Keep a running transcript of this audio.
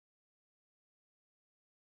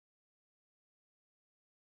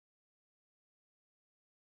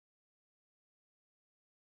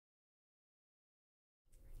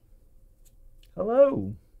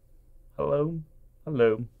Hello. Hello.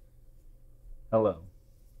 Hello. Hello.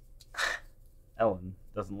 Ellen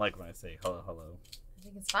doesn't like when I say hello, hello. I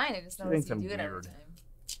think it's fine. I just She noticed thinks you I'm do it every weird. time.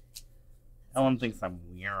 Ellen thinks I'm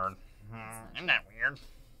weird. I'm not weird.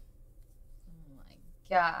 Oh my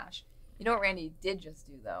gosh. You know what Randy did just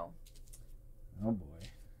do, though? Oh boy.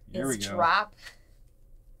 Here we go. Drop.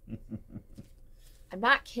 I'm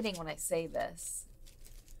not kidding when I say this.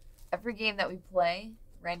 Every game that we play,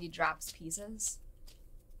 Randy drops pieces.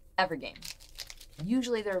 Every game.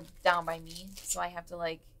 Usually they're down by me, so I have to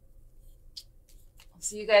I'll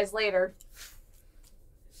see you guys later.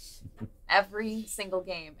 Every single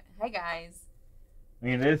game. Hey guys. I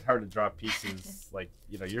mean, it is hard to drop pieces.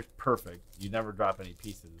 You're perfect. You never drop any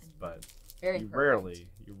pieces, but you rarely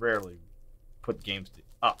put games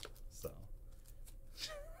up. So.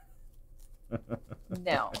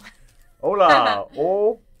 No. Hola.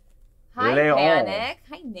 Oh. Hi, Leon. Panic.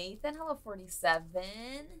 Hi, Nathan. Hello, 47.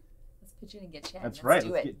 Let's pitch in and get chatting. That's right.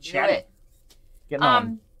 Let's get chatty.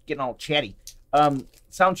 Getting all chatty.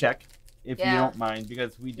 Sound check, if you don't mind,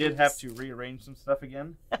 because we did have to rearrange some stuff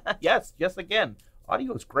again. yes, again.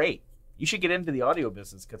 Audio is great. You should get into the audio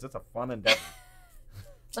business because it's a fun endeavor.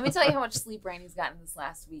 Let me tell you how much sleep Randy's gotten this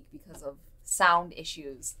last week because of sound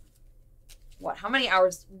issues. How many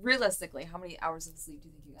hours, realistically, how many hours of sleep do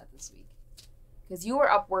you think you got this week? Because you were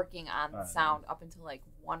up working on sound up until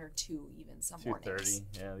 1 or 2 even some mornings.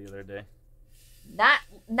 2:30, yeah, the other day.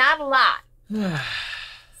 Not a lot.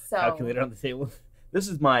 So calculator on the table. This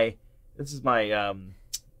is my that's what I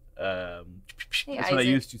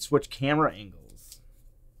use to switch camera angles.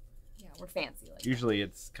 Yeah, we're fancy like usually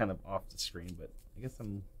it's kind of off the screen, but I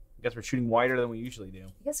guess we're shooting wider than we usually do.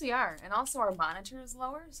 I guess we are. And also our monitor is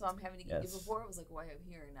lower, so I'm having to get before it was why I'm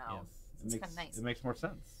here now. Yes. It's kind of nice. It makes more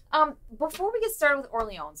sense. Before we get started with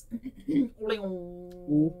Orleans,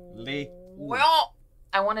 well,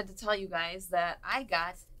 I wanted to tell you guys that I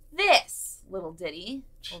got this little ditty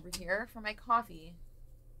over here for my coffee.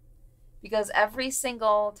 Because every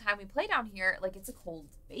single time we play down here, it's a cold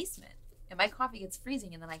basement. And my coffee gets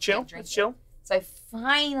freezing and then I can't drink it. Chill. So I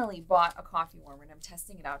finally bought a coffee warmer and I'm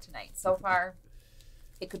testing it out tonight. So far,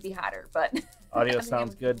 it could be hotter, but... Audio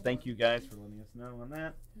sounds good. Thank you guys for letting us know on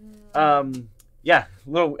that. Yeah,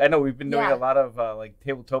 I know we've been doing a lot of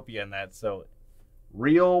Tabletopia and that, so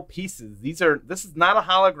real pieces. This is not a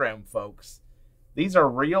hologram, folks. These are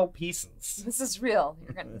real pieces. This is real.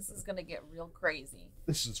 This is gonna get real crazy.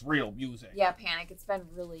 This is real music. Yeah, Panic. It's been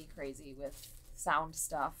really crazy with sound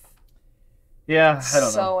stuff. Yeah, I don't know.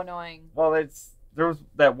 So annoying. Well, there was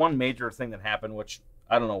that one major thing that happened, which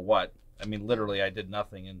I don't know what. I mean, literally, I did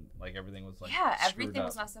nothing, and everything was everything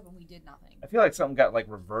was messed up, and we did nothing. I feel like something got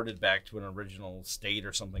reverted back to an original state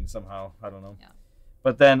or something somehow. I don't know. Yeah.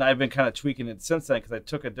 But then I've been kind of tweaking it since then because I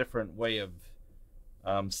took a different way of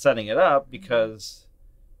setting it up because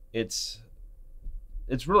it's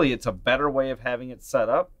a better way of having it set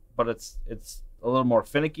up, but it's a little more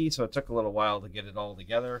finicky. So it took a little while to get it all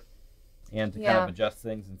together. And to kind of adjust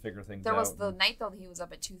things and figure things out. There was the night, though, that he was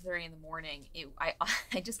up at 2:30 in the morning. I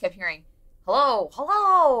just kept hearing,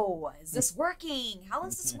 hello, is this working? How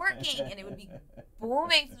is this working? And it would be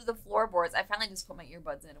booming through the floorboards. I finally just put my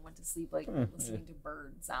earbuds in and went to sleep, listening to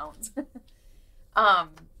bird sounds.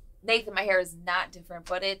 Nathan, my hair is not different,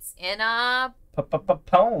 but it's in a...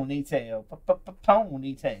 Ponytail.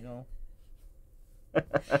 Ponytail.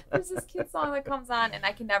 There's this kid song that comes on, and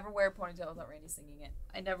I can never wear a ponytail without Randy singing it.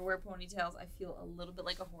 I never wear ponytails. I feel a little bit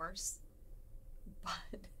like a horse,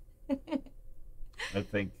 but I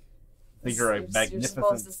think you're a magnificent. You're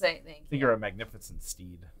supposed to say thank you. I think you're a magnificent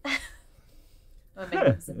steed. I'm a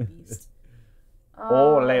magnificent beast.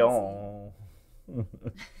 Oh, Leon.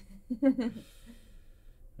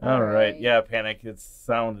 All right. Yeah, Panic. Its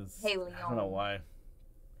sound is. Hey, Leon. I don't know why,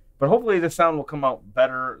 but hopefully the sound will come out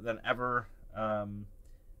better than ever.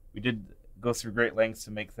 We did go through great lengths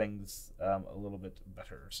to make things a little bit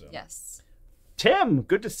better. So yes. Tim,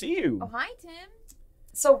 good to see you. Oh, hi, Tim.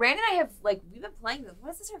 So Rand and I have we've been playing this.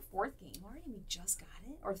 What is this? Our 4th game already? We just got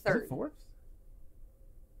it, or 3rd? Is it 4th?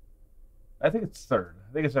 I think it's 3rd.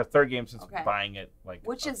 I think it's our 3rd game since buying it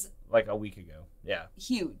which is a week ago. Yeah.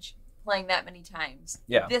 Huge. Playing that many times.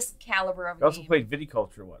 Yeah. This caliber of a game. We also played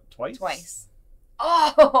Viticulture twice? Twice.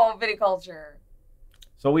 Oh, Viticulture.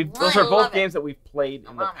 So those are both games that we've played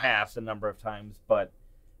in the past a number of times, but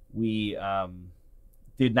we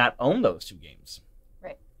did not own those 2 games.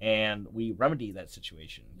 Right. And we remedied that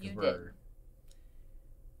situation. You did.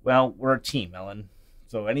 Well, we're a team, Ellen.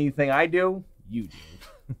 So anything I do, you do.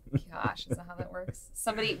 Gosh, is that how that works?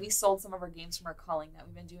 We sold some of our games from our culling that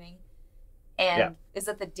we've been doing. And is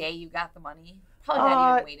it the day you got the money? Probably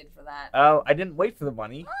hadn't even waited for that. I didn't wait for the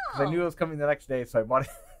money because I knew it was coming the next day, so I bought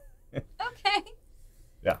it. Okay.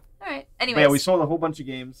 Yeah. All right. Anyways. Yeah, we sold a whole bunch of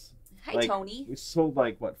games. Hi, Tony. We sold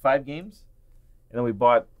 5 games, and then we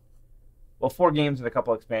bought 4 games and a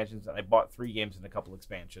couple expansions, and I bought 3 games and a couple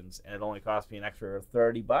expansions, and it only cost me an extra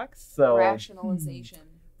 $30. So rationalization.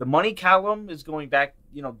 The money column is going back,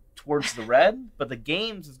 towards the red, but the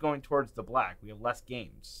games is going towards the black. We have less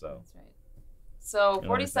games, so. That's right. So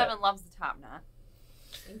 47 loves the top knot.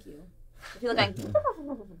 Thank you. I feel like I'm.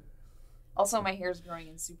 Also, my hair is growing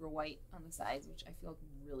in super white on the sides, which I feel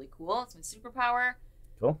really cool. It's my superpower.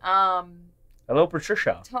 Cool. Hello,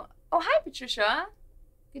 Patricia. Hi, Patricia.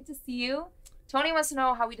 Good to see you. Tony wants to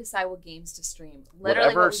know how we decide what games to stream. Literally,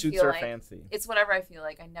 whatever suits our fancy. It's whatever I feel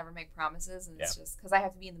like. I never make promises, and it's just because I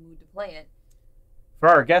have to be in the mood to play it. For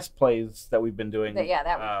our guest plays that we've been doing,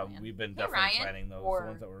 we've been definitely planning those. The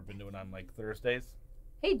ones that we've been doing on Thursdays.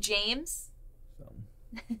 Hey, James. So.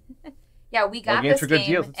 Yeah, we got this game.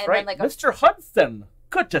 Deals. That's right. Mr. Hudson.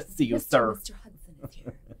 Good to see you, sir. Mr. Hudson is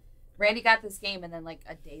here. Randy got this game, and then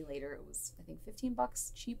a day later, it was, I think,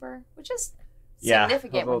 $15 cheaper, which is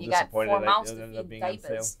significant when you got 4 mouths to feed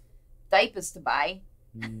diapers to buy.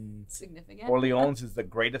 Significant. Orleans is the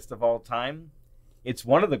greatest of all time. It's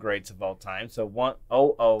one of the greats of all time. So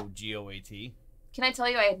GOAT. Can I tell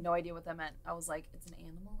you, I had no idea what that meant. I was like, it's an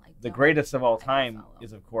animal? The greatest of all time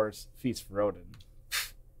is, of course, Feast for Odin.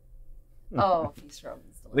 Oh, Feast for Odin.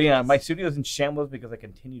 Leon, my studio's in shambles because I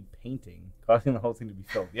continued painting, causing the whole thing to be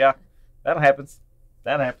filled. Yeah, that happens.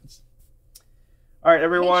 That happens. All right,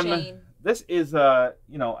 everyone. Hey, this is I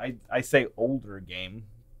say older game.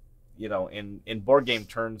 In board game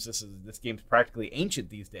terms, this game's practically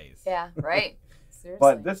ancient these days. Yeah, right. Seriously.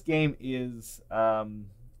 But this game is I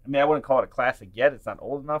wouldn't call it a classic yet. It's not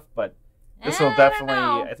old enough, but this will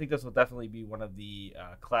definitely I think this will definitely be one of the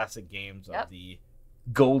classic games of the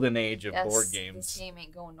golden age of board games. This game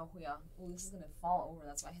ain't going nowhere. Oh, this is gonna fall over.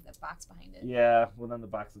 That's why I had that box behind it. Yeah, well then the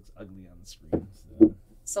box looks ugly on the screen.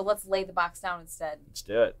 So let's lay the box down instead. Let's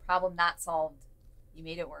do it. Problem not solved. You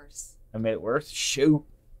made it worse. I made it worse? Shoot.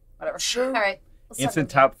 Whatever. Shoot. All right. Instant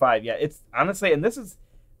top 5. Yeah, it's honestly, and that's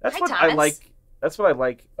what I like. That's what I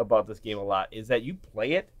like about this game a lot is that you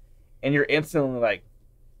play it and you're instantly like,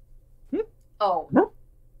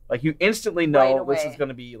 like you instantly know this is going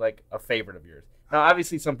to be like a favorite of yours. Now,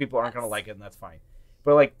 obviously, some people aren't going to like it, and that's fine.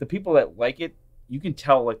 But like the people that like it, you can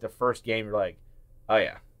tell like the first game, you're like, oh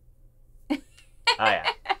yeah, oh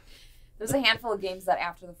yeah. There's a handful of games that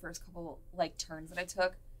after the first couple turns that I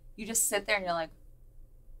took, you just sit there and you're like,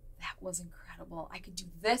 that was incredible. I could do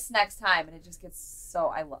this next time, and it just gets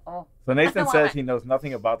so So Nathan says he knows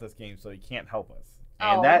nothing about this game, so he can't help us.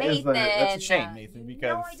 And that's a shame, Nathan,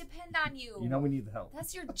 because I depend on you. We need the help.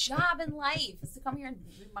 That's your job in life, is to come here and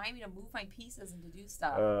remind me to move my pieces and to do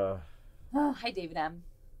stuff. Hi, David M.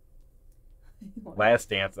 Last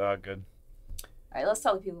Dance. Oh, good. All right, let's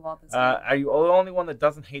tell the people about this. Are you the only one that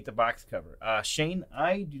doesn't hate the box cover? Shane,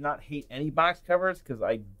 I do not hate any box covers because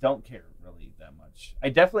I don't care really that much. I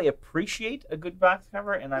definitely appreciate a good box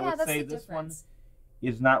cover, and I would say this one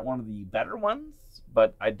is not one of the better ones,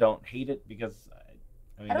 but I don't hate it because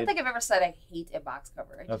I don't think I've ever said I hate a box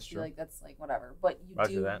cover. I just feel like that's whatever. But you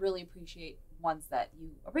do really appreciate ones that you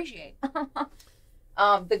appreciate.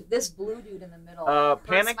 This blue dude in the middle.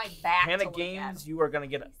 Panic Games, you are gonna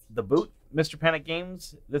get the boot, Mr. Panic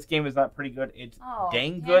Games. This game is not pretty good. It's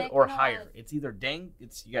dang good or higher. It's either dang.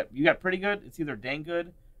 You got pretty good. It's either dang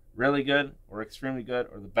good, really good, or extremely good,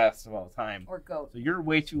 or the best of all time. Or GOAT. So you're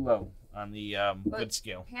way too low on the good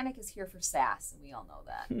scale. Panic is here for sass, and we all know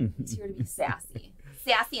that. He's here to be sassy.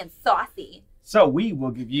 Sassy and saucy. So we will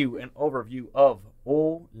give you an overview of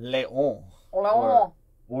Orleans.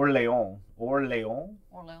 Orleans,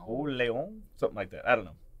 something like that. I don't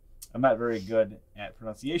know. I'm not very good at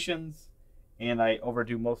pronunciations, and I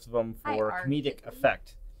overdo most of them for comedic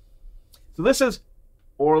effect. So this is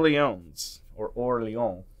Orleans, or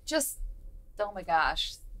Orleans. Oh my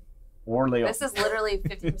gosh. Orleans. This is literally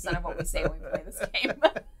 50% of what we say when we play this game.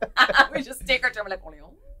 We just take our turn like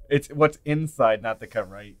Orleans. It's what's inside, not the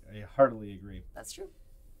cover. I heartily agree. That's true.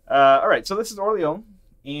 All right, so this is Orleans,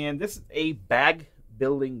 and this is a bag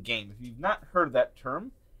building game. If you've not heard that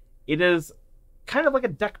term, it is kind of like a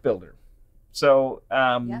deck builder. So,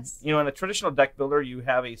 in a traditional deck builder, you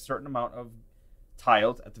have a certain amount of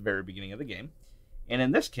tiles at the very beginning of the game. And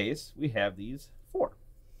in this case, we have these 4.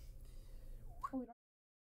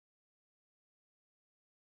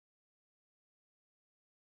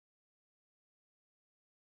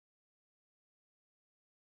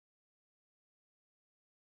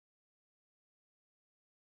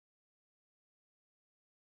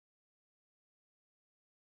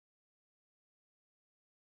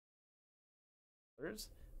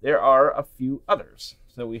 there are a few others.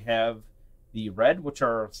 So we have the red, which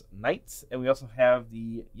are knights, and we also have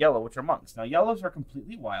the yellow, which are monks. Now, yellows are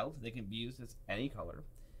completely wild. They can be used as any color.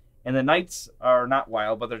 And the knights are not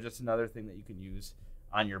wild, but they're just another thing that you can use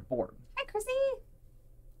on your board. Hi, Chrissy.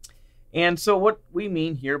 And so what we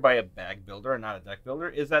mean here by a bag builder and not a deck builder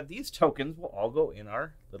is that these tokens will all go in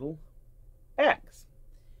our little bags.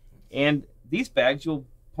 And these bags, you'll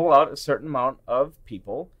pull out a certain amount of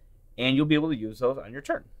people, and you'll be able to use those on your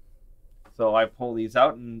turn. So I pull these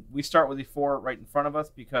out, and we start with the 4 right in front of us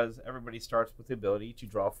because everybody starts with the ability to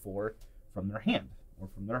draw 4 from their hand or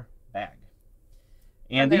from their bag.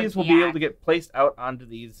 And these will be able to get placed out onto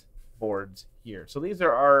these boards here. So these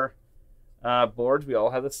are our boards. We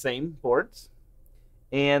all have the same boards.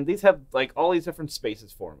 And these have like all these different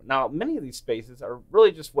spaces for them. Now, many of these spaces are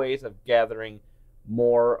really just ways of gathering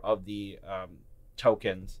more of the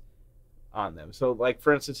tokens on them. So like,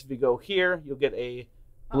 for instance, if you go here, you'll get a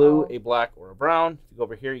blue, a black, or a brown. If you go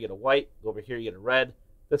over here, you get a white. Go over here, you get a red.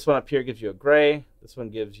 This one up here gives you a gray. This one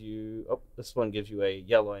gives you, this one gives you a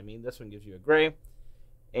yellow, This one gives you a gray.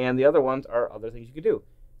 And the other ones are other things you could do.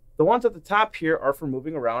 The ones at the top here are for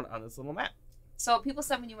moving around on this little map. So people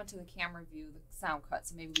said when you went to the camera view, the sound cut,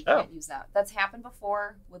 so maybe we can't use that. That's happened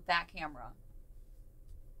before with that camera.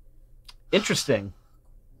 Interesting.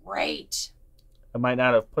 Great. I might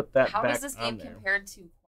not have put that back on there. How does this game compared to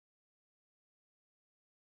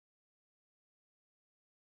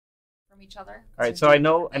from each other? All right, so I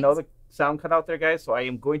know the sound cut out there, guys, so I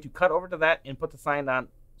am going to cut over to that and put the sound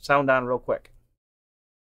on real quick.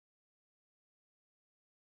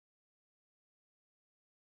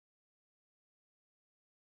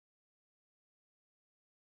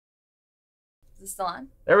 Is this still on?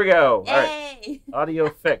 There we go. Yay! All right. Audio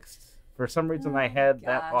fixed. For some reason, I had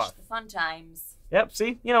that off. The fun times. Yep.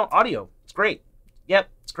 See, audio. It's great. Yep.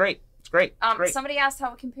 It's great. It's great. It's great. Somebody asked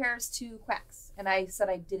how it compares to Quacks, and I said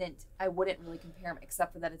I wouldn't really compare them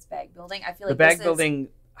except for that it's bag building. I feel like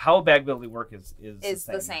how bag building work is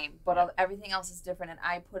the same, but everything else is different. And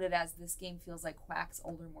I put it as this game feels like Quack's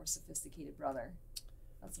older, more sophisticated brother.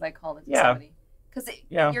 That's what I called it to somebody. Because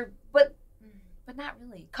but not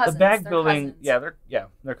really. Cousins. The bag building, cousins.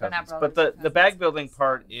 They're cousins. But the bag building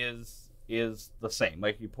part is the same.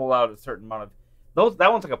 Like you pull out a certain amount of those.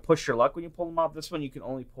 That one's like a push your luck when you pull them out. This one you can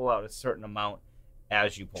only pull out a certain amount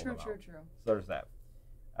as you pull them out. True. So there's that.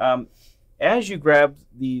 As you grab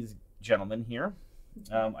these gentlemen here,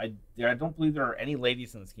 I don't believe there are any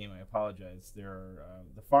ladies in this game. I apologize.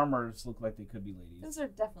 The farmers look like they could be ladies. Those are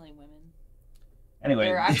definitely women. Anyway,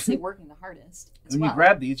 they're obviously working the hardest. When you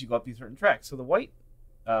grab these, you go up these certain tracks. So the white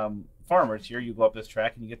farmers here, you go up this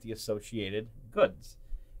track and you get the associated goods.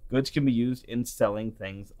 Goods can be used in selling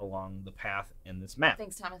things along the path in this map.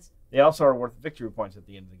 Thanks, Thomas. They also are worth victory points at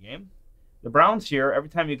the end of the game. The browns here, every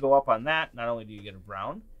time you go up on that, not only do you get a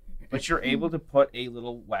brown, but you're able to put a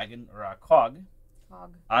little wagon or a cog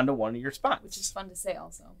onto one of your spots. Which is fun to say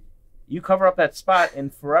also. You cover up that spot,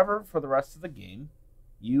 and forever for the rest of the game,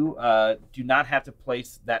 you do not have to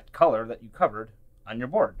place that color that you covered on your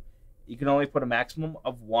board. You can only put a maximum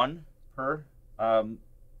of 1 per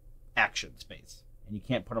action space, and you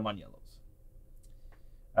can't put them on yellows.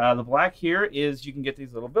 The black here is you can get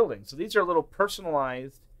these little buildings. So these are little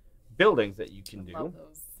personalized buildings that you can do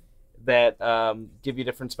that give you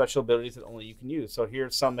different special abilities that only you can use. So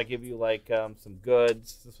here's some that give you like some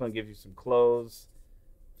goods. This one gives you some clothes,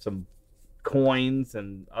 some coins,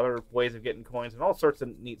 and other ways of getting coins, and all sorts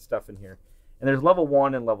of neat stuff in here. And there's level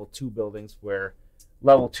 1 and level 2 buildings where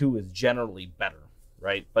level 2 is generally better,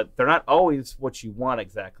 right? But they're not always what you want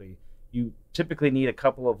exactly. You typically need a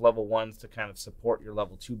couple of level 1s to kind of support your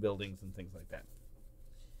level 2 buildings and things like that.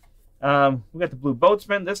 We got the blue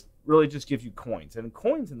boatsman. This really just gives you coins, and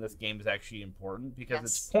coins in this game is actually important because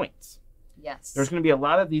it's points. Yes. There's going to be a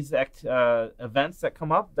lot of these events that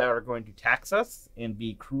come up that are going to tax us and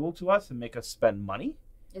be cruel to us and make us spend money.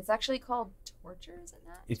 It's actually called torture, is it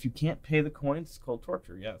not? If you can't pay the coins, it's called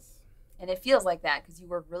torture, yes. And it feels like that because you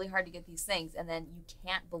work really hard to get these things, and then you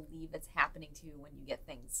can't believe it's happening to you when you get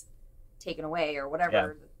things taken away or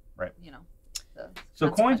whatever. Yeah, right. So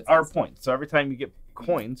coins are points. So every time you get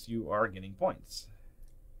coins, you are getting points.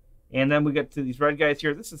 And then we get to these red guys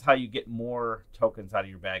here. This is how you get more tokens out of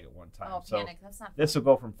your bag at one time. Oh, so panic. That's not this will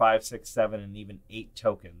go from 5, 6, 7, and even 8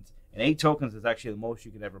 tokens. And 8 tokens is actually the most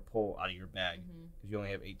you could ever pull out of your bag because you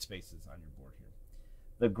only have 8 spaces on your board here.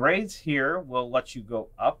 The grays here will let you go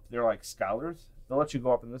up. They're like scholars. They'll let you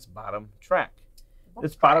go up in this bottom track.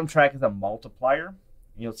 This bottom track is a multiplier.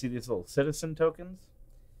 And you'll see these little citizen tokens.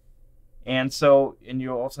 And so, and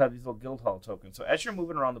you also have these little guild hall tokens. So as you're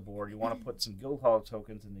moving around the board, you want to put some guild hall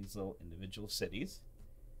tokens in these little individual cities.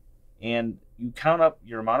 And you count up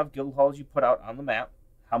your amount of guild halls you put out on the map,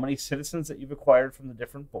 how many citizens that you've acquired from the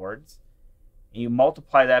different boards, and you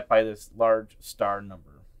multiply that by this large star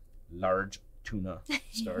number. Large tuna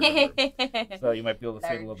star number. So you might be able to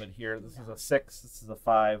see it a little bit here. This is a 6, this is a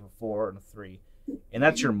 5, a 4, and a 3. And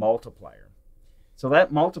that's your multiplier. So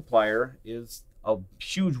that multiplier is a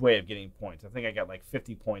huge way of getting points. I think I got like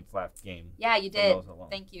 50 points last game. Yeah, you did.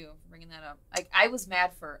 Thank you for bringing that up. I was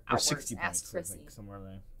mad for hours. 60 points, Chrissy. I think, somewhere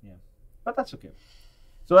there. Yeah. But that's okay.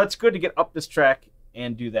 So that's good to get up this track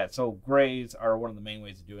and do that. So grays are one of the main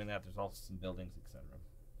ways of doing that. There's also some buildings, etc.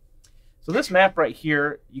 So this map right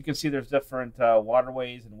here, you can see there's different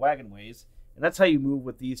waterways and wagonways. And that's how you move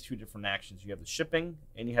with these two different actions. You have the shipping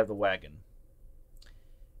and you have the wagon.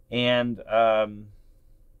 And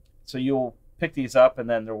so you'll pick these up, and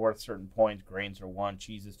then they're worth certain points. Grains are 1,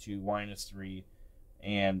 cheese is 2, wine is 3,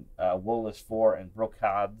 and wool is 4, and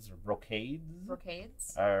brocades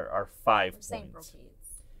are 5 points. Same brocades.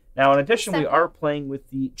 Now, in addition, we are playing with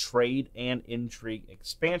the Trade and Intrigue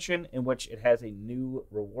expansion, in which it has a new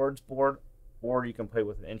rewards board, or you can play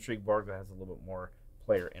with an Intrigue board that has a little bit more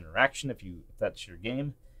player interaction if that's your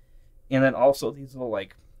game. And then also these little,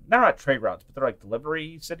 like, they're not trade routes, but they're like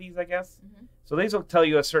delivery cities, I guess. Mm-hmm. So these will tell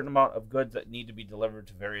you a certain amount of goods that need to be delivered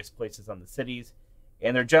to various places on the cities.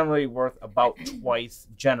 And they're generally worth about twice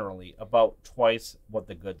what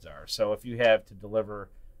the goods are. So if you have to deliver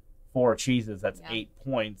 4 cheeses, that's 8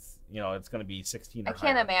 points. You know, it's going to be 16 or higher. I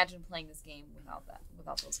can't imagine playing this game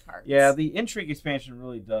without those cards. Yeah, the Intrigue expansion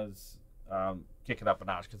really does kick it up a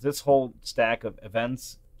notch, because this whole stack of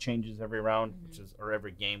events changes every round, or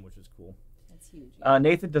every game, which is cool. Huge, yeah.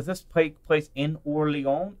 Nathan, does this take place in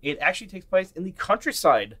Orleans? It actually takes place in the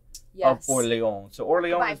countryside of Orleans. So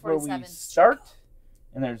Orleans is where we start,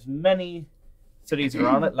 and there's many cities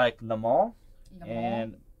around it, like Le Mans,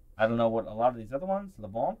 and I don't know what a lot of these other ones, Le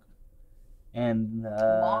Blanc, and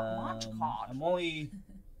I'm only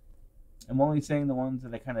saying the ones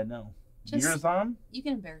that I kind of know. Vierzon? You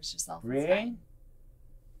can embarrass yourself.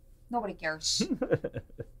 Nobody cares.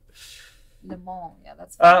 Le Mans, yeah,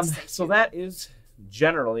 that's so that is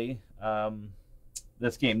generally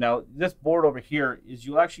this game. Now, this board over here is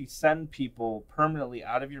you'll actually send people permanently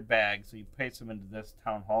out of your bag, so you place them into this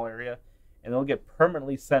town hall area, and they'll get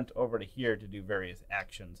permanently sent over to here to do various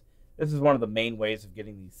actions. This is one of the main ways of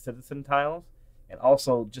getting these citizen tiles, and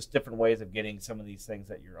also just different ways of getting some of these things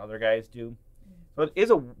that your other guys do. So it is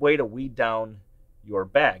a way to weed down your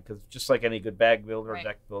bag, because just like any good bag builder,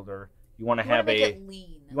 deck builder, you want to have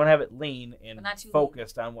it lean and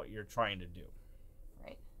focused on what you're trying to do.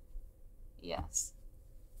 Right. Yes.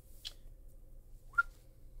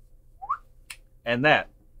 And that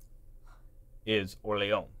is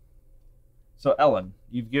Orleans. So Ellen,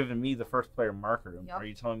 you've given me the first player marker. Yep. Are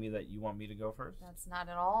you telling me that you want me to go first? That's not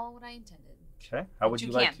at all what I intended. Okay. How would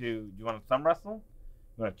you like to? Do you want to thumb wrestle?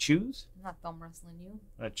 You want to choose? I'm not thumb wrestling you.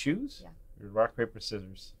 Want to choose? Yeah. Or rock, paper,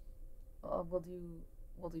 scissors.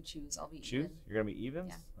 We'll do choose. I'll be choose. Even. You're gonna be evens.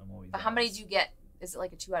 Yeah. I'm always. But how many do you get? Is it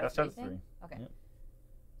like a 2 out of 3 thing? 3. Okay. Yep.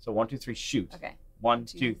 So 1, 2, 3, shoot. Okay. 1,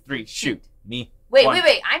 2, 3, shoot. Me. Wait.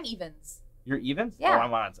 I'm evens. You're evens? Yeah. Oh,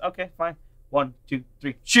 I'm odds. Okay, fine. 1, 2,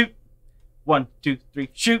 3, shoot. 1, 2, 3,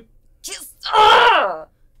 shoot.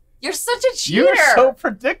 You're such a cheater. You're so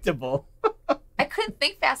predictable. I couldn't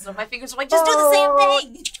think fast enough. My fingers were like, just do the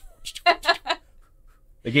same thing.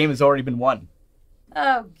 The game has already been won.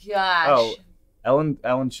 Oh gosh. Oh,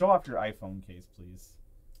 Ellen, show off your iPhone case, please.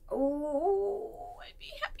 Oh, I'd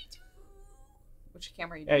be happy to. Which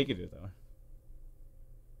camera are you doing? Yeah, you can do it that way.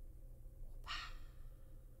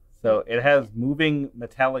 So it has moving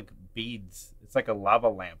metallic beads. It's like a lava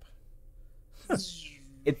lamp.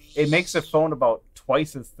 It makes the phone about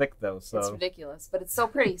twice as thick though. So it's ridiculous, but it's so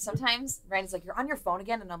pretty. Sometimes Ryan's like, "You're on your phone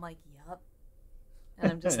again," and I'm like, "Yep."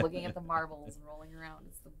 And I'm just looking at the marbles and rolling around.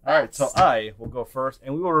 It's the best. All right, so I will go first,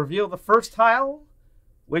 and we will reveal the first tile,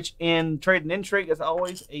 which in Trade and Intrigue is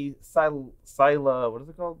always a what is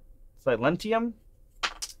it called? Silentium.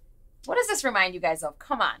 What does this remind you guys of?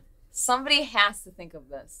 Come on, somebody has to think of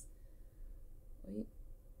this. Wait,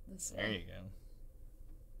 this way. There you go.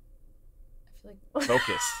 I feel like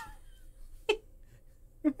focus.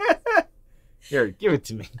 Here, give it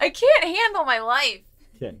to me. I can't handle my life.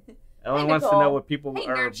 Okay. Ellen wants to know what people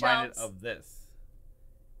are reminded of this.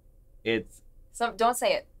 It's. Don't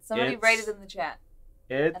say it. Somebody write it in the chat.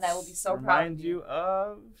 And I will be so proud of you. Remind you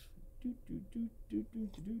of.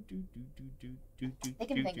 They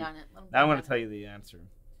can think on it. Now I'm going to tell you the answer.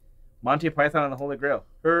 Monty Python and the Holy Grail.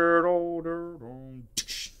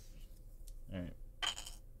 All right.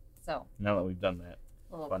 So Now that we've done that.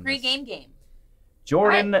 a little Funness. pre-game game.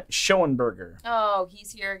 Jordan Schoenberger. Oh,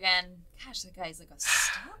 he's here again. Gosh, that guy's like a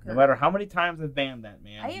stalker. No matter how many times I've banned that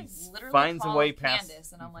man, I have he literally finds a called way Candace,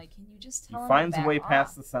 past. and I'm like, can you just He tell him finds to a way back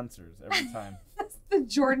past off? the censors every time. That's the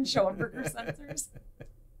Jordan Schoenberger censors.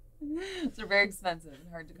 They're very expensive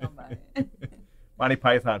and hard to come by. Monty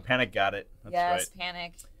Python, Panic got it. That's Yes, right.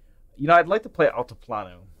 Panic. You know, I'd like to play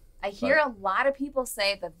Altiplano. I hear a lot of people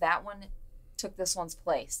say that one took this one's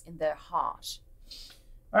place in their heart.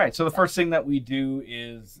 All right, so the first thing that we do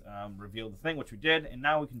is reveal the thing, which we did, and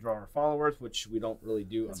now we can draw our followers, which we don't really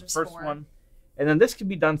do on the first one. And then this can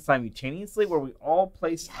be done simultaneously, where we all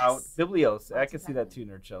place out Biblios. I can see that too,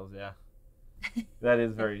 Nerd Shells, yeah. That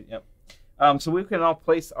is very, yep. So we can all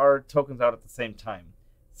place our tokens out at the same time.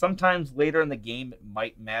 Sometimes later in the game, it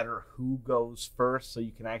might matter who goes first, so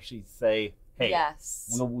you can actually say, hey,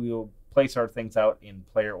 we'll place our things out in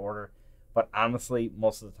player order. But honestly,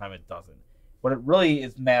 most of the time it doesn't. What it really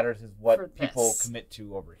matters is what people commit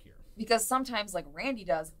to over here. Because sometimes, like Randy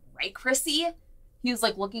does, right, Chrissy? He was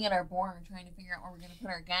like looking at our board, trying to figure out where we're going to put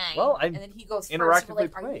our guy. Well, and then he goes first. Interactively We're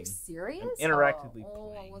like, playing. Are you serious? I'm interactively playing.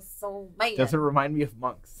 Oh, I was so mad. Does it remind me of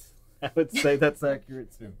monks? I would say that's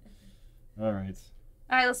accurate too. All right.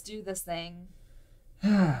 All right, let's do this thing.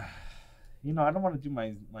 You know, I don't want to do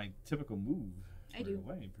my typical move. I do.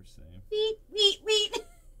 Away, per se. Beat.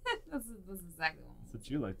 This is exactly what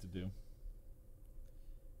you like to do.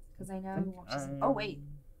 Because I know. Oh wait.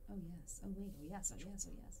 Oh yes. Oh wait. Oh yes. Oh yes.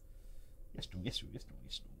 Oh yes. Yes, no. Yes, no. Yes, no.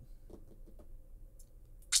 Yes,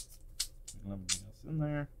 no. Everything else in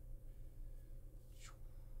there.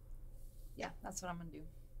 Yeah, that's what I'm gonna do.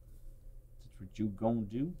 That's what you gonna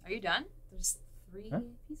do. Are you done? There's 3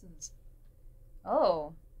 pieces.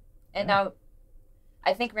 Oh, and now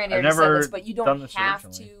I think Randy already said this, but you don't have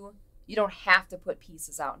to. You don't have to put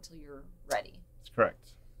pieces out until you're ready. That's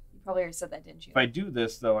correct. You probably already said that, didn't you? If I do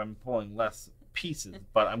this, though, I'm pulling less pieces,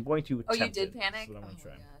 but I'm going to attempt Oh, you did Panic? That's what I'm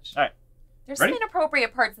try. Gosh. All right. There's some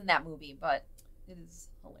inappropriate parts in that movie, but it is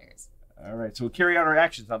hilarious. All right, so we carry out our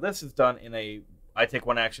actions. Now, this is done in a... I take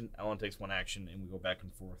one action, Ellen takes one action, and we go back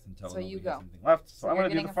and forth until nobody has anything left. So I'm going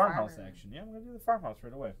to do the farmhouse action. Yeah, I'm going to do the farmhouse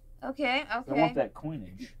right away. Okay. So I want that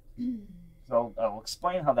coinage. So I'll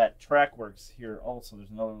explain how that track works here also. There's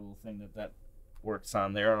another little thing that works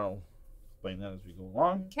on there, and I'll explain that as we go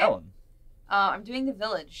along. Okay. Ellen. I'm doing the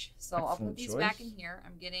village, so I'll put these choice. back in here.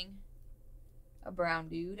 I'm getting a brown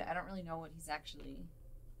dude. I don't really know what he's actually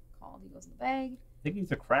called. He goes in the bag. I think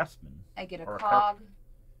he's a craftsman. I get a cog.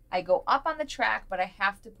 I go up on the track, but I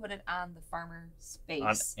have to put it on the farmer space.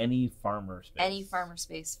 On any farmer space. Any farmer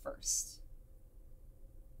space first.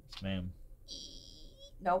 Yes, ma'am.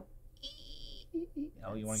 Nope.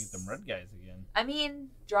 Oh, you want to get them red guys again. I mean,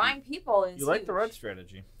 drawing people is You like huge. the red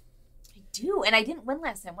strategy. I do, and I didn't win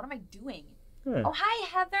last time. What am I doing? Good. Oh, hi,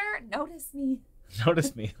 Heather. Notice me.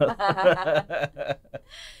 Notice me. You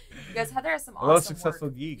guys, Heather has some Hello, awesome Successful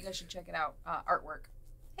work. Geek. You guys should check it out. Artwork.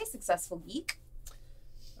 Hey, Successful Geek.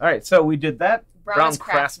 All right, so we did that. Brown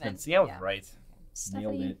Craftsman. See, I was right. Stephanie.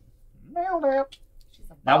 Nailed it. Nailed it. She's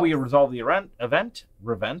a Now boss. we resolve the event.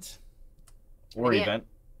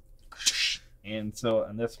 And so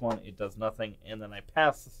on this one, it does nothing. And then I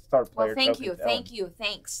pass the start player. Well, thank token you. to Thank Ellen. you.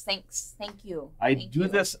 Thank you. I do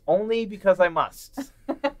this only because I must.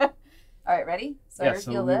 All right, ready? So I reveal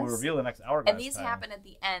so this. we will reveal the next hourglass And these time. happen at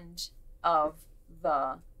the end of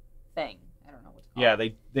the thing. I don't know what to call Yeah,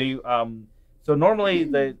 it. they so normally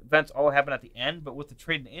the events all happen at the end, but with the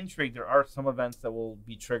trade and intrigue, there are some events that will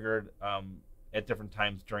be triggered at different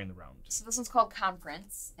times during the round. So this one's called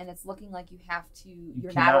Conference, and it's looking like you have to.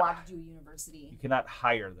 You're cannot- not allowed to do a university. You cannot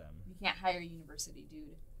hire them, You can't hire a university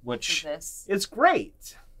dude. which for this. is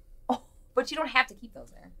great. Oh, but you don't have to keep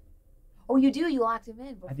those there. Oh, you do. You locked him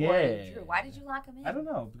in before you did. drew. Why did you lock him in? I don't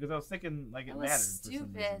know, because I was thinking like it That was mattered. For some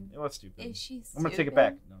stupid. reason. It was stupid. Is she stupid? I'm gonna take it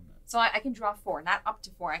back. No, no. So I can draw 4, not up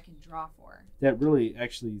to 4. I can draw 4. That really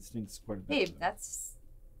actually stinks quite a bit. Babe, though. that's.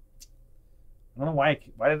 I don't know why.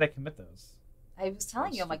 Why did I commit those? I was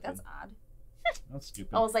telling That's you, I'm like, stupid. that's odd. That's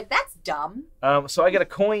stupid. I was like, that's dumb. So I get a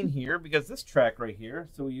coin here because this track right here.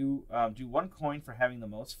 So you do 1 coin for having the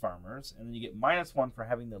most farmers, and then you get -1 for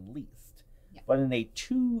having the least. Yeah. But in a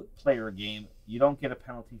 2-player game, you don't get a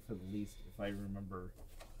penalty for the least, if I remember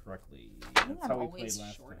correctly. You know That's what how I'm we always played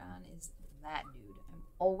last short time. on is that dude. I'm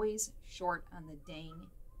always short on the dang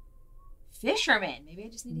fisherman. Maybe I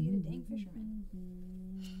just need to get a dang fisherman.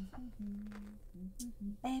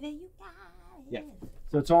 Baby, you got it. Yeah.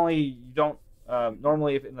 So it's only you don't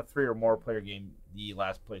normally if in a 3 or more player game, the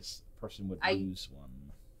last place person would lose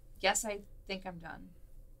 1. Guess I think I'm done.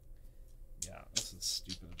 Yeah, this is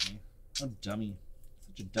stupid of me. A dummy.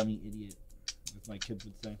 Such a dummy idiot, as my kids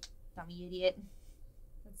would say. Dummy idiot.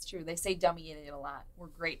 That's true. They say dummy idiot a lot. We're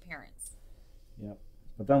great parents. Yep.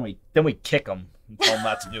 But then we kick them and tell them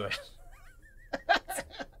not to do it.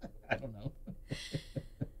 I don't know.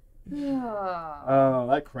 Oh,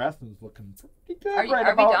 that craftsman's looking pretty good. Are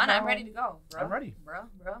we done? I'm ready to go, bro. I'm ready. Bro.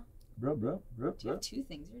 Bro. Do you have 2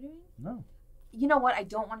 things you're doing? No. You know what? I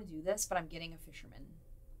don't want to do this, but I'm getting a fisherman.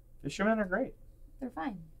 Fishermen are great. They're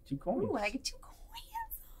fine. 2 coins. Ooh, I get 2 coins.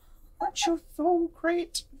 Aren't you so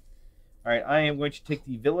great? All right, I am going to take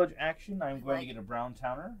the village action. I'm going to get a brown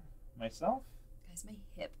towner myself. Guys, my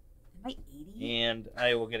hip. Am I 80? And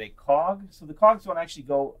I will get a cog. So the cogs won't actually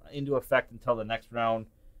go into effect until the next round.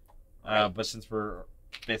 Right. But since we're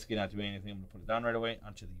basically not doing anything, I'm going to put it down right away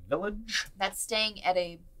onto the village. That's staying at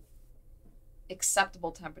a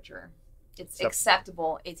acceptable temperature. It's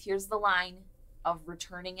acceptable. Here's the line of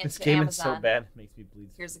returning it this to game Amazon. is so bad, it makes me bleed.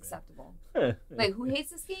 Here's so acceptable. bad. Wait, who hates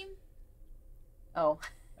this game? Oh.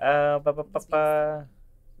 It's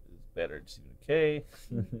better. Just okay.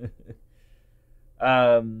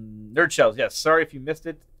 Nerd Shells, yes. Sorry if you missed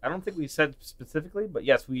it. I don't think we said specifically, but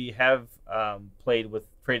yes, we have played with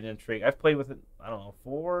Trade and Intrigue. I've played with it, I don't know,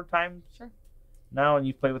 4 times now, and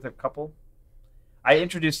you've played with it a couple. I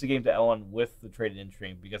introduced the game to Ellen with the Trade and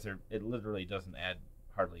Intrigue because it literally doesn't add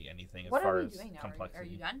hardly anything as far as complexity. Are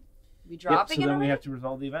you done? We dropping so it then already? we have to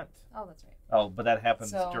resolve the event. Oh, that's right. Oh, but that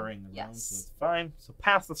happens during the round, yes. so it's fine. So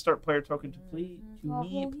pass the start player token to me,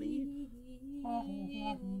 please.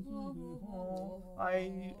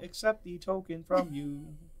 I accept the token from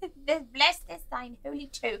you. Bless this thine holy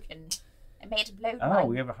token. I made to blow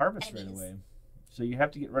we have a harvest right away. So you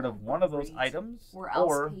have to get rid of one of those items or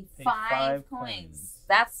else pay 5 coins.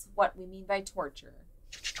 That's what we mean by torture.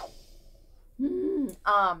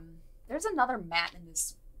 There's another Matt in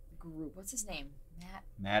this group. What's his name?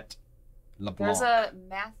 Matt LeBlanc. There's a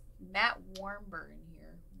Matt Warmbier in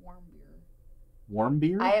here.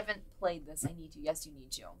 Warmbier? I haven't played this. I need to. Yes, you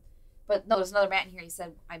need to. But no, there's another Matt in here. He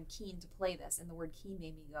said, I'm keen to play this. And the word keen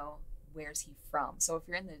made me go, where's he from? So if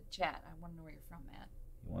you're in the chat, I want to know where you're from, Matt.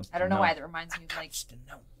 I don't know why. That reminds me of like... To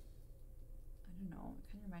know. I don't know.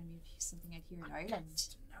 It kind of reminded me of something I'd hear in Ireland.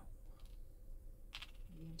 To know.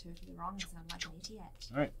 Maybe I'm totally wrong and sound like an idiot.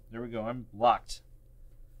 All right, there we go. I'm locked.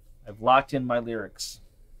 I've locked in my lyrics.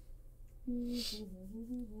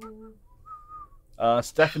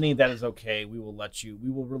 Stephanie, that is okay. We will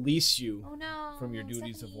release you from your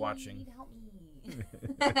duties Stephanie, of watching. Help me.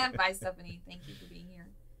 Bye, Stephanie. Thank you for being here.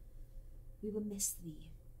 We will miss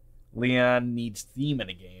thee. Leon needs theme in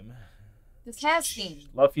a game. This has theme.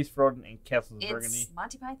 Love Feast Froden and Castles of Burgundy. It's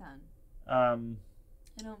Monty Python. I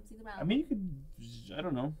don't think about. I mean, you could. I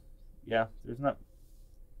don't know. Yeah, there's not.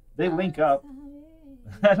 They link up.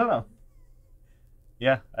 I don't know.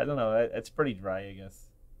 Yeah, I don't know. It's pretty dry, I guess.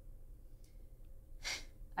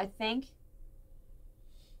 I think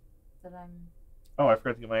that I'm. Oh, I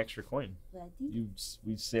forgot to get my extra coin. Ready?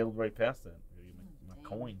 We sailed right past that. My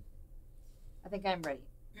coin. I think I'm ready.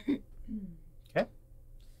 Okay.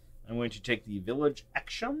 I'm going to take the village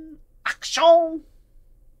action. I'm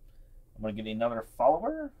going to get another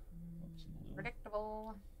follower.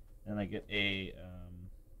 Predictable. And I get so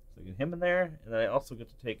I get him in there, and then I also get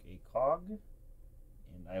to take a cog,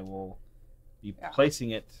 and I will be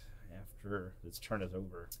placing it after this turn is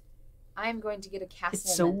over. I'm going to get a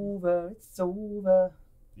Castleman. It's over. It's over.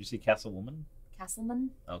 Did you see Castlewoman?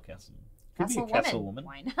 Castleman? Oh, Castleman. Could be a Castlewoman. Castlewoman.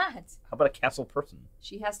 Why not? How about a castle person?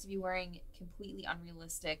 She has to be wearing completely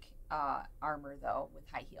unrealistic armor, though, with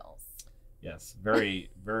high heels. Yes, very,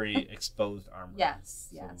 very exposed armor. Yes,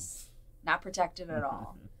 yes. Not protected at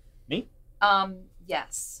all. Me?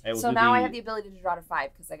 Yes. So now I have the ability to draw to 5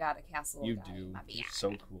 because I got a castle. You do. You're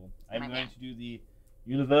so cool. I'm going to do the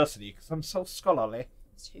university because I'm so scholarly.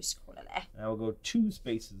 So scholarly. And I will go 2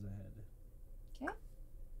 spaces ahead. Okay.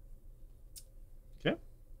 Okay.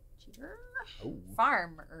 Cheater. Oh.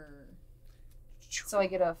 Farmer. So I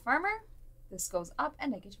get a farmer. This goes up,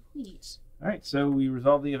 and I get a wheat. All right. So we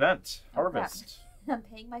resolve the event. Harvest. I'm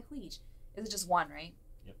paying my wheat. Is it just 1, right?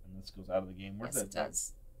 Yep. And this goes out of the game. Where's yes, that? It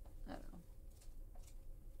does. I don't know.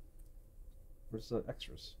 Where's the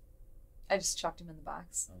extras? I just chucked him in the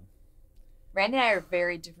box. Oh. Randy and I are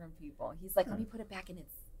very different people. He's like, let me put it back in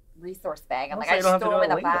its resource bag. I'm like, So I just threw them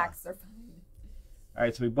in a box. They're fine. All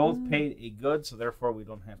right, so we both paid a good, so therefore we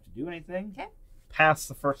don't have to do anything. Okay. Pass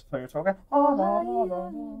the first player token.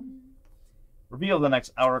 Reveal the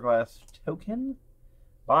next hourglass token.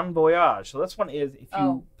 Bon voyage. So this one is, if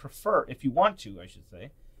you prefer, if you want to, I should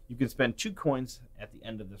say, you can spend 2 coins at the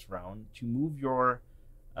end of this round to move your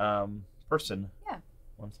person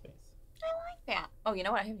 1 space. I like Okay. Oh, you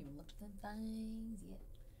know what? I haven't even looked at them things yet.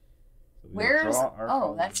 So we'll Where's... draw our Oh,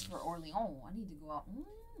 colors. that's for Orleans. I need to go out. Oh,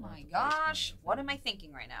 my gosh. What am I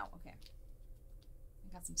thinking right now? Okay.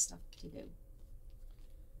 I got some stuff to do.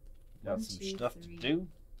 Got 1, some 2, stuff 3, to do.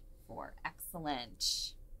 4.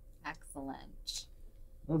 Excellent. Excellent.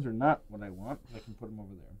 Those are not what I want. I can put them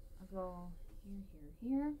over there. I'll go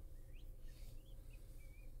here.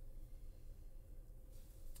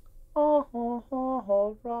 Oh.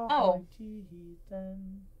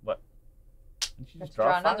 What? Did you just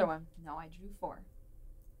draw another 5? one. No, I drew 4.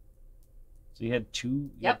 So you had 2. You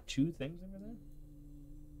Yep. had 2 things over there.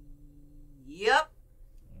 Yep.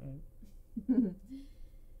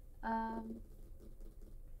 All right.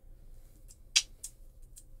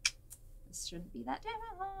 This shouldn't be that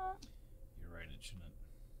difficult. You're right. It shouldn't.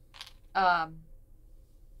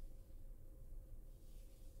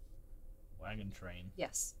 Wagon train.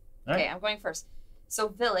 Yes. All Okay, right. I'm going first. So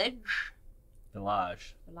village.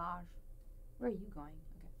 Village. Where are you going?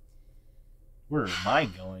 Okay. Where am I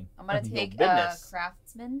going? I'm gonna No take business.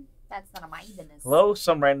 craftsman. That's none of my business. Hello,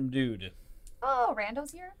 some random dude. Oh,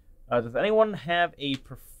 Rando's here. Does anyone have a Your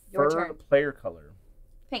preferred turn. player color?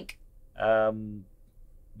 Pink.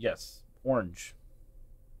 Yes, orange.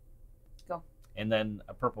 Go. And then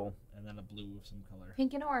a purple, and then a blue of some color.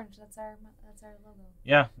 Pink and orange. That's our logo.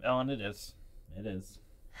 Yeah, Ellen, it is. It is.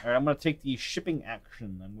 All right, I'm going to take the shipping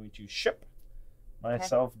action. I'm going to ship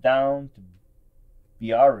myself down to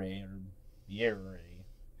Biarre or Biarre.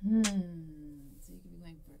 So you could be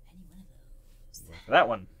going for any one of those. Go for that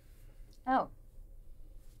one. Oh.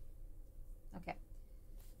 Okay.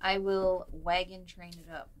 I will wagon train it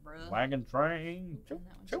up, bro. Wagon train. And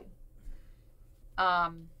that one too.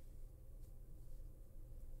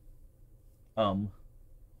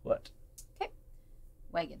 What? Okay.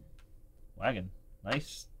 Wagon. Wagon.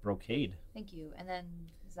 Nice brocade. Thank you. And then,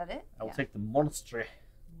 is that it? I will take the monastery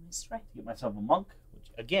That's right. to get myself a monk,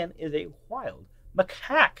 which again is a wild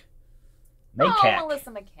macaque. Oh, Macaque.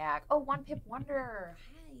 Melissa Macaque. Oh, One Pip Wonder.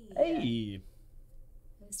 Hi. Hey.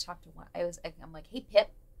 I always talk to one. I'm like, hey Pip,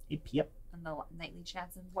 Hey, Pip. on the nightly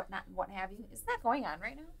chats and whatnot and what have you. Is that going on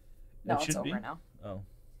right now? No, It it's should over be. now. Oh.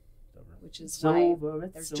 It's over. Which is It's why over,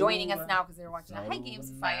 they're it's joining us over. now because they're watching. It's Hi, Games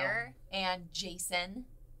of over Fire and Jason.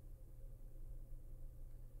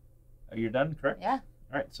 Are you done? Correct? Yeah.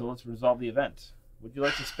 All right, so let's resolve the event. Would you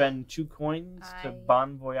like to spend 2 coins to I-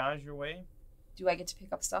 bon voyage your way? Do I get to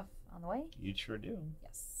pick up stuff on the way? You sure do.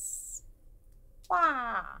 Yes.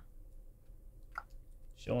 Wow.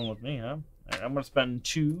 Chilling with me, huh? All right, I'm going to spend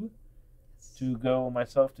 2 to go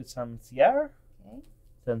myself to Sanciere. Okay.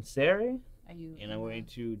 Sanciere. Are you? In a way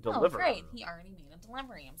to Oh, deliver. great! He already made a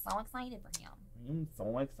delivery. I'm so excited for him. I'm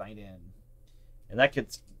so excited. And that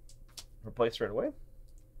gets replaced right away?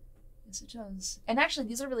 Yes, it does. And actually,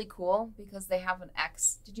 these are really cool because they have an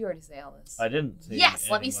X. Did you already say all this? I didn't say Yes.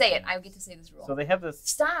 Let me anything say about it. that. I get to say this rule. So they have this.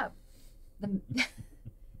 Stop. The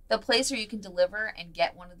the place where you can deliver and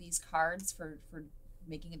get one of these cards for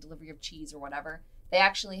making a delivery of cheese or whatever. They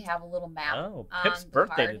actually have a little map. Oh, on Pip's the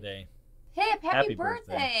birthday card. today. Pip, happy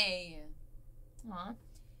birthday! Aw.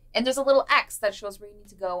 And there's a little X that shows where you need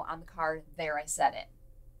to go on the card. There, I said it.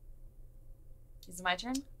 Is it my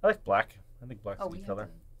turn? I like black. I think black's Oh, a we good have color.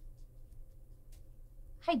 to...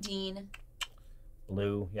 Hi, Dean.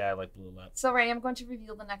 Blue. Yeah, I like blue a lot. So, Randy, I'm going to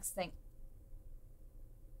reveal the next thing.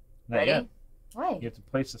 Not Ready? yet. Why? You have to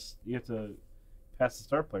place this. You have to pass the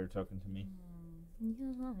star player token to me.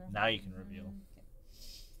 Now you can reveal.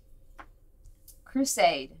 Okay.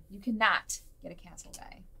 Crusade. You cannot get a castle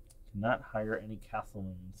guy. Cannot hire any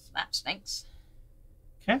castlemans. That stinks.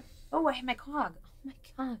 Okay. Oh, I have my cog. Oh my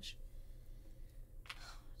gosh.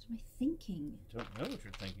 What am I thinking? Don't know what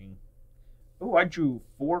you're thinking. Oh, I drew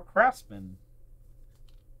 4 craftsmen.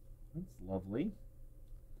 That's lovely.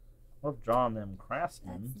 Love drawing them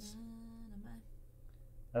craftsmen.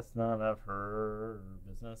 That's none of her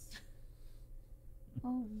business.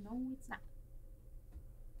 Oh, no, it's not.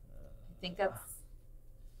 I think that's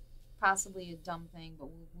possibly a dumb thing, but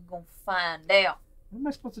we're going to find out. What am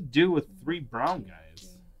I supposed to do with 3 brown 2,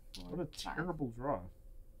 guys? 3, 4, What a 5. terrible draw.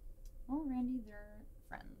 Oh, Randy, they're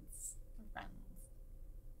friends. They're friends.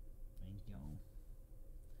 Thank you.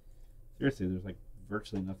 Seriously, there's like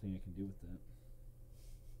virtually nothing I can do with that.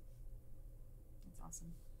 That's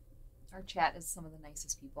awesome. Our chat is some of the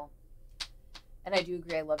nicest people. And I do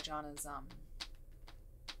agree, I love Jana's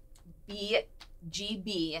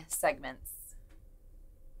BGB segments.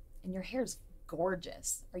 And your hair's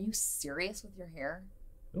gorgeous. Are you serious with your hair?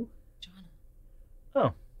 Who? Jana.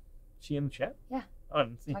 Oh. She in the chat? Yeah. Oh, I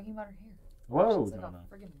didn't see. Talking about her hair. Whoa, She's like Donna.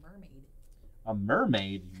 a friggin' mermaid. A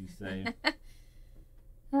mermaid, you say?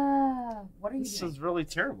 What are you This doing? is really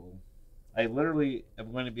terrible. I literally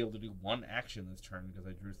am going to be able to do one action this turn because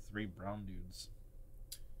I drew 3 brown dudes.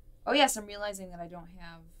 Oh, yes, I'm realizing that I don't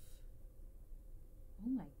have... Oh,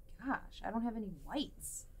 my gosh. I don't have any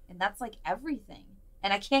whites. And that's, like, everything.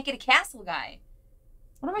 And I can't get a castle guy.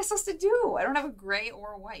 What am I supposed to do? I don't have a gray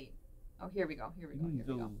or a white. Oh, here we go. Here we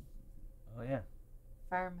go. Oh, yeah.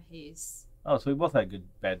 Farm haste. Oh, so we both had good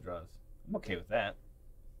bad draws. I'm okay with that.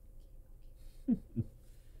 All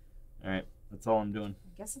right. That's all I'm doing.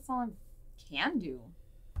 I guess that's all I can do.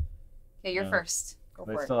 Okay, you're first. Go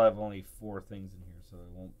for I it. still have only 4 things in here, so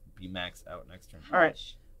I won't be maxed out next turn. Gosh, All right.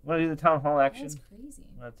 I'm going to do the town hall action. That's crazy.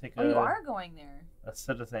 I'm going to take Oh, you are going there. a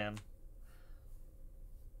citizen.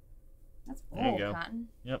 That's There you bold, go. Cotton.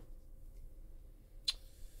 Yep.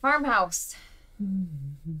 Farmhouse.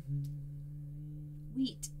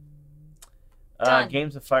 Wheat. Done.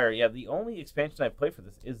 Games of Fire. Yeah, the only expansion I play for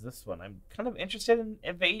this is this one. I'm kind of interested in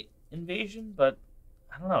Invasion, but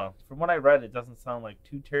I don't know. From what I read, it doesn't sound like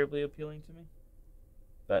too terribly appealing to me.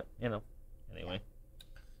 But, you know, anyway.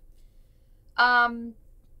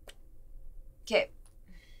 Okay.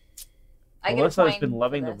 Melissa has been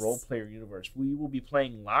loving the role-player universe. We will be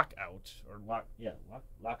playing Lockout, or Lockup.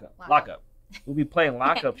 Lockup. We'll be playing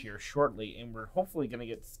Lockup here shortly, and we're hopefully going to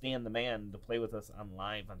get Stan the Man to play with us on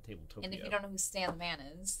live on Tabletopia. And if you don't know who Stan the Man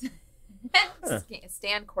is,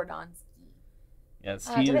 Stan Cordonsky. Yes,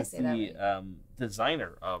 he did I is say that the right?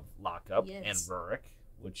 Designer of Lockup He and is. Rurik,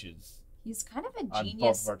 which is He's kind of a on both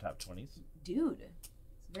genius of our top 20s. dude.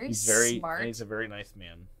 He's He's very very smart. and he's a very nice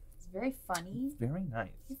man. He's very funny. Very nice.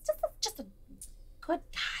 He's just a good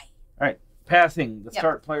guy. All right, passing the Yep.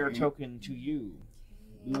 start player token to you.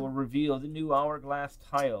 We will reveal the new hourglass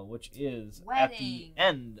tile, which is at the Wedding.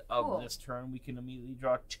 end of Cool. this turn. We can immediately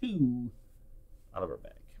draw 2 out of our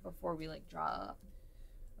bag. Before we like draw up.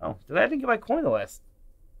 Oh, I didn't get my coin the last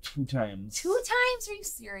 2 times. 2 times? Are you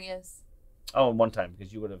serious? Oh, and 1 time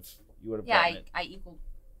because you would have Yeah, gotten it. I equaled.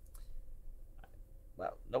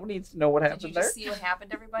 Well, nobody needs to know what happened Did you there. just see what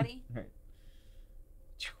happened, everybody? Right.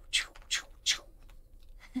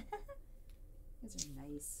 These are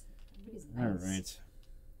nice. Everybody's All nice. right.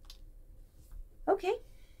 Okay.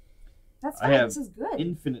 That's I fine. have This is good.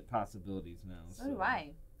 Infinite possibilities now. So do I.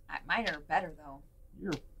 Mine are better though.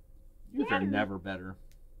 Yours are never better.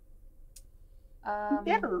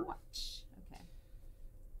 Better. Watch. Okay.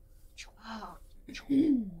 Oh.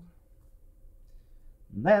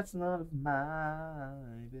 That's none of my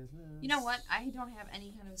business. You know what? I don't have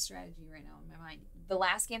any kind of strategy right now in my mind. The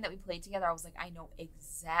last game that we played together, I was like, I know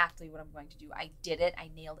exactly what I'm going to do. I did it. I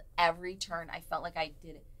nailed every turn. I felt like I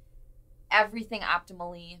did everything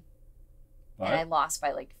optimally. But, And I lost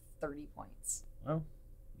by like 30 points. well,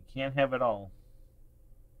 you can't have it all.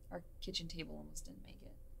 Our kitchen table almost didn't make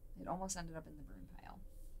it. It almost ended up in the burn pile.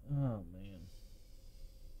 Oh, man.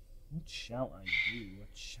 What shall I do? What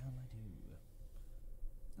shall I do?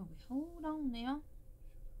 Oh, wait, hold on now.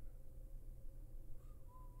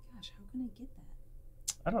 Gosh, how can I get that?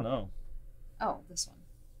 I don't know. Oh, this one.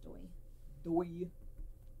 Doy. I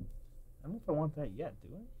don't know if I want that yet, do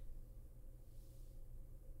I?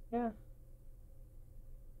 Yeah.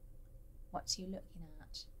 What you looking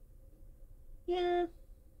at? Yeah.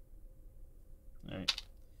 All right.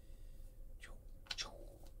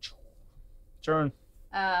 Turn.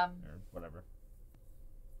 Or whatever.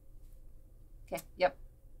 Okay, yep.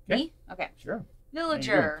 Okay. Me? Okay. Sure.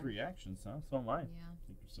 Villager. You're doing 3 actions, huh? So am I. Yeah. I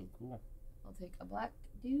think you're so cool. I'll take a black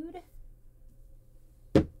dude.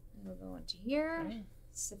 And we'll go into here. Okay.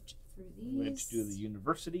 Sift through I'm going these. to do the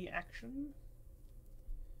university action.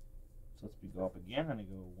 So let's go up again. And I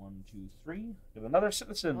go 1, 2, 3. Get another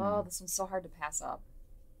citizen. Oh, this one's so hard to pass up.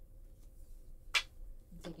 I'm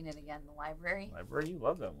taking it again. The library. Library, you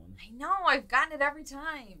love that one. I know. I've gotten it every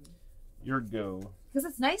time. Your go. Because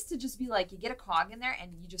it's nice to just be like, you get a cog in there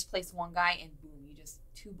and you just place one guy and boom, you just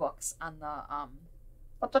 2 books on the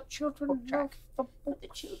But the children book love track. the But the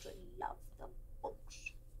children love the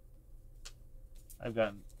books. I've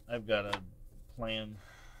got a plan.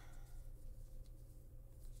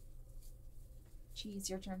 Cheese,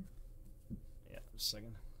 your turn. Yeah, just a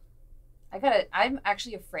second. I'm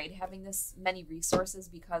actually afraid having this many resources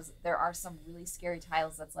because there are some really scary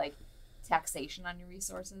tiles that's like taxation on your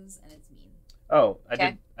resources and it's mean. Oh,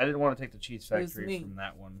 Okay. I didn't want to take the cheese It was factory me. from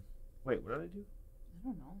that one. Wait, what did I do? I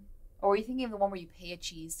don't know. Or are you thinking of the one where you pay a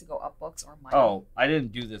cheese to go up books or money? Oh, I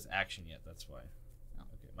didn't do this action yet. That's why. Oh.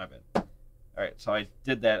 Okay, my bad. All right, so I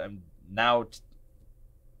did that. I'm now.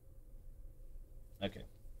 Okay,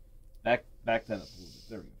 back that up a little bit.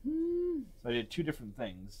 There we go. So I did 2 different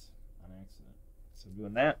things on accident. So I'm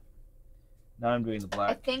doing that. Now I'm doing the I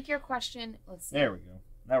black. think your question. Let's see. There we go.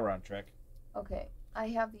 Now we're on track. Okay, I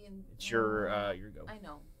have the. It's your go. I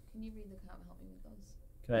know. Can you read the comment? Help me with those.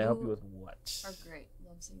 Can I help you with what? Are great.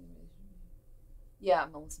 Love seeing the relationship. Yeah,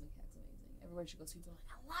 Melissa McCann's amazing. Everywhere she goes, people are like,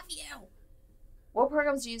 "I love you." What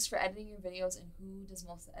programs do you use for editing your videos, and who does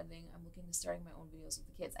most of the editing? I'm looking to starting my own videos with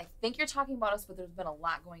the kids. I think you're talking about us, but there's been a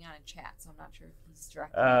lot going on in chat, so I'm not sure if he's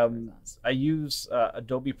directly towards us. I use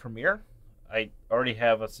Adobe Premiere. I already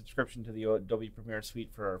have a subscription to the Adobe Premiere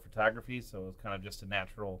suite for photography, so it's kind of just a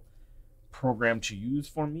natural program to use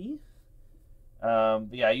for me.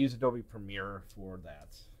 But yeah, I use Adobe Premiere for that.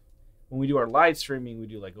 When we do our live streaming, we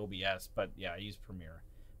do like OBS, but yeah, I use Premiere.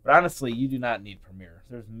 But honestly, you do not need Premiere.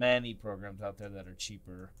 There's many programs out there that are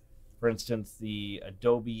cheaper. For instance, the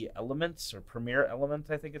Adobe Elements, or Premiere Elements,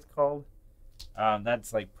 I think it's called.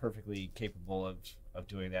 That's like perfectly capable of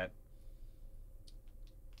doing that.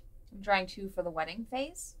 I'm drawing 2 for the wedding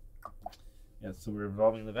phase. Yeah, so we're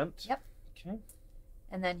revolving the event. Yep. Okay.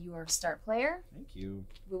 And then your start player. Thank you.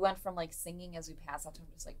 We went from like singing as we pass up to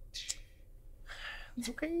just like. It's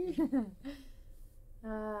okay.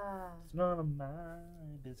 It's none of my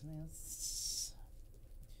business.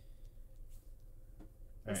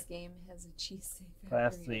 This game has a cheesesteak.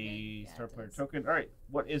 Class the star player token. All right.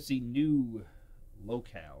 What is the new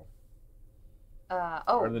locale?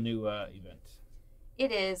 Or the new event?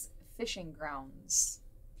 It is fishing grounds.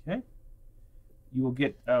 Okay. You'll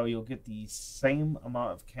get the same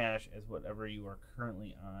amount of cash as whatever you are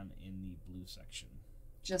currently on in the blue section.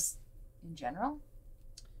 Just in general?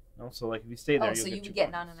 No, so like if you stay there, you'll so get you 2 would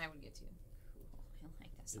get points. none and I would get 2. Cool. I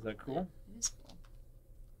like that. Is that cool? It is cool.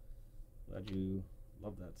 Glad you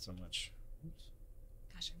love that so much. Oops.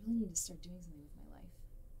 Gosh, I really need to start doing something with my life.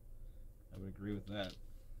 I would agree with that.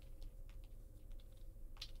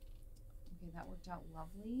 Okay, that worked out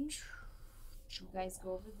lovely. You guys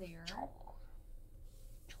go over there.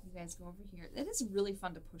 You guys go over here. It is really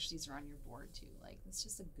fun to push these around your board too. Like, it's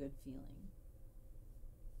just a good feeling.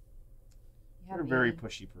 You're a very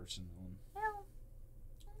pushy person, Owen. Well,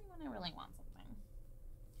 only when I really want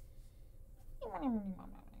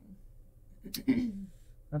something.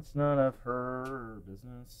 That's none of her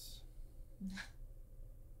business.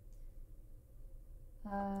 I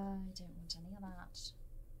don't want any of that.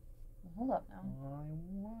 Well, hold up now. I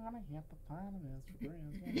want a hippopotamus for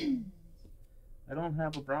breakfast. I don't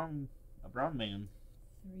have a brown man.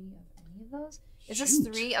 3 of any of those? Is this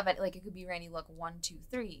 3 of it? Like, it could be Randy. Look, 1, 2,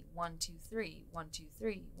 3, 1, 2, 3, 1, 2,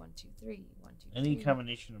 3, 1, 2, 3, 1, 2, 3. Any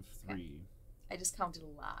combination of 3. Okay. I just counted a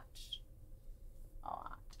lot. A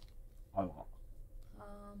lot. A lot.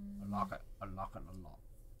 A lot. A lot. A lot.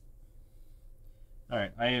 All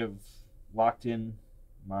right, I have locked in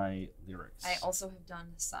my lyrics. I also have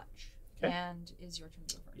done such. Okay. And is your turn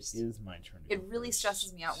to go first? It is my turn to go It really first.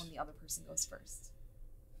 stresses me out when the other person goes first.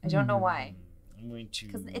 I don't know why. I'm going to...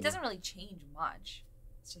 Because it doesn't really change much.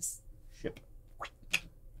 It's just... Ship. There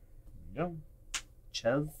you go.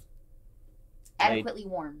 Ches. Adequately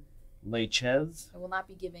warm. Lay Ches. I will not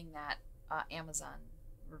be giving that Amazon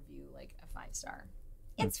review like a 5-star.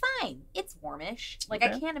 It's fine. It's warmish. Like,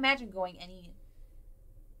 okay. I can't imagine going any,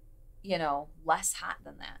 less hot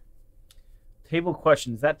than that. Table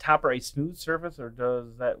question. Is that topper a smooth surface or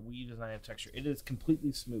does that Wii design have texture? It is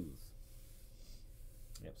completely smooth.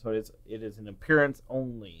 Yep, so it is an appearance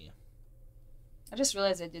only. I just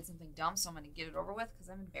realized I did something dumb, so I'm going to get it over with because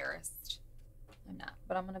I'm embarrassed. I'm not,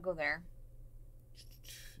 but I'm going to go there.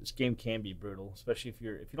 This game can be brutal, especially if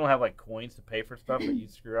you don't have like coins to pay for stuff that you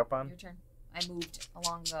screw up on. Your turn. I moved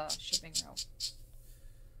along the shipping route.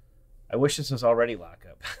 I wish this was already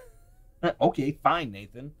lockup. Okay, fine,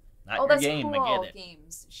 Nathan. Not your game. Cool. I get it.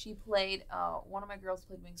 Games. She played. One of my girls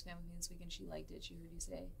played Wingspan with me this week, and she liked it. She heard you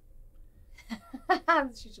say.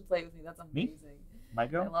 She should play with me. That's amazing. Me? My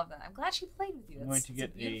girl? I love that. I'm glad she played with you. I'm going to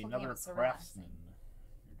get another craftsman.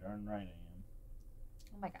 You're darn right I am.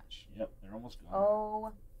 Oh my gosh. Yep, they're almost gone.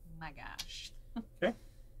 Oh my gosh. Okay.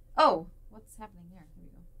 Oh, what's happening there? Here we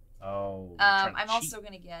go. Oh. I'm also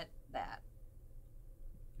going to get that.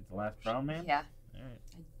 Get the last brown man? Yeah. All right.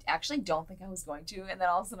 I actually don't think I was going to, and then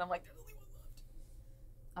all of a sudden I'm like, there's only one left.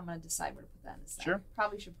 I'm going to decide where to put that in a second. Sure.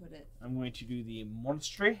 Probably should put it. I'm going to do the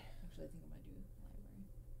monastery. Actually, I think I'm going to do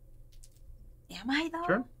library. Am I, though?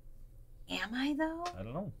 Sure. Am I, though? I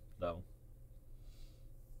don't know, though.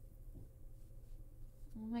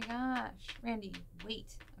 Oh my gosh. Randy,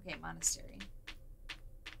 wait. Okay, monastery.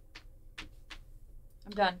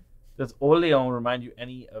 I'm done. Does Orleans remind you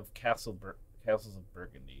any of castles of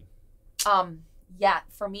Burgundy? Yeah,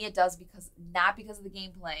 for me it does not because of the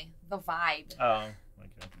gameplay, the vibe. Oh,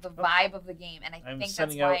 okay. The vibe of the game, and I think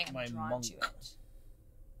that's why I'm drawn to it.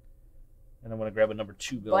 And I want to grab a number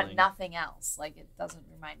 2 building. But nothing else. Like, it doesn't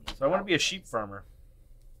remind me. So I want to be a sheep farmer.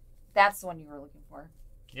 That's the one you were looking for.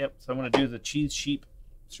 Yep. So I'm going to do the cheese sheep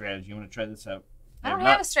strategy. I'm going to try this out. I don't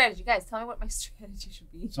have a strategy. Guys, tell me what my strategy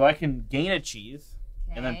should be. So I can gain a cheese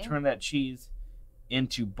Okay. and then turn that cheese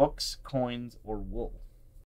into books, coins, or wool.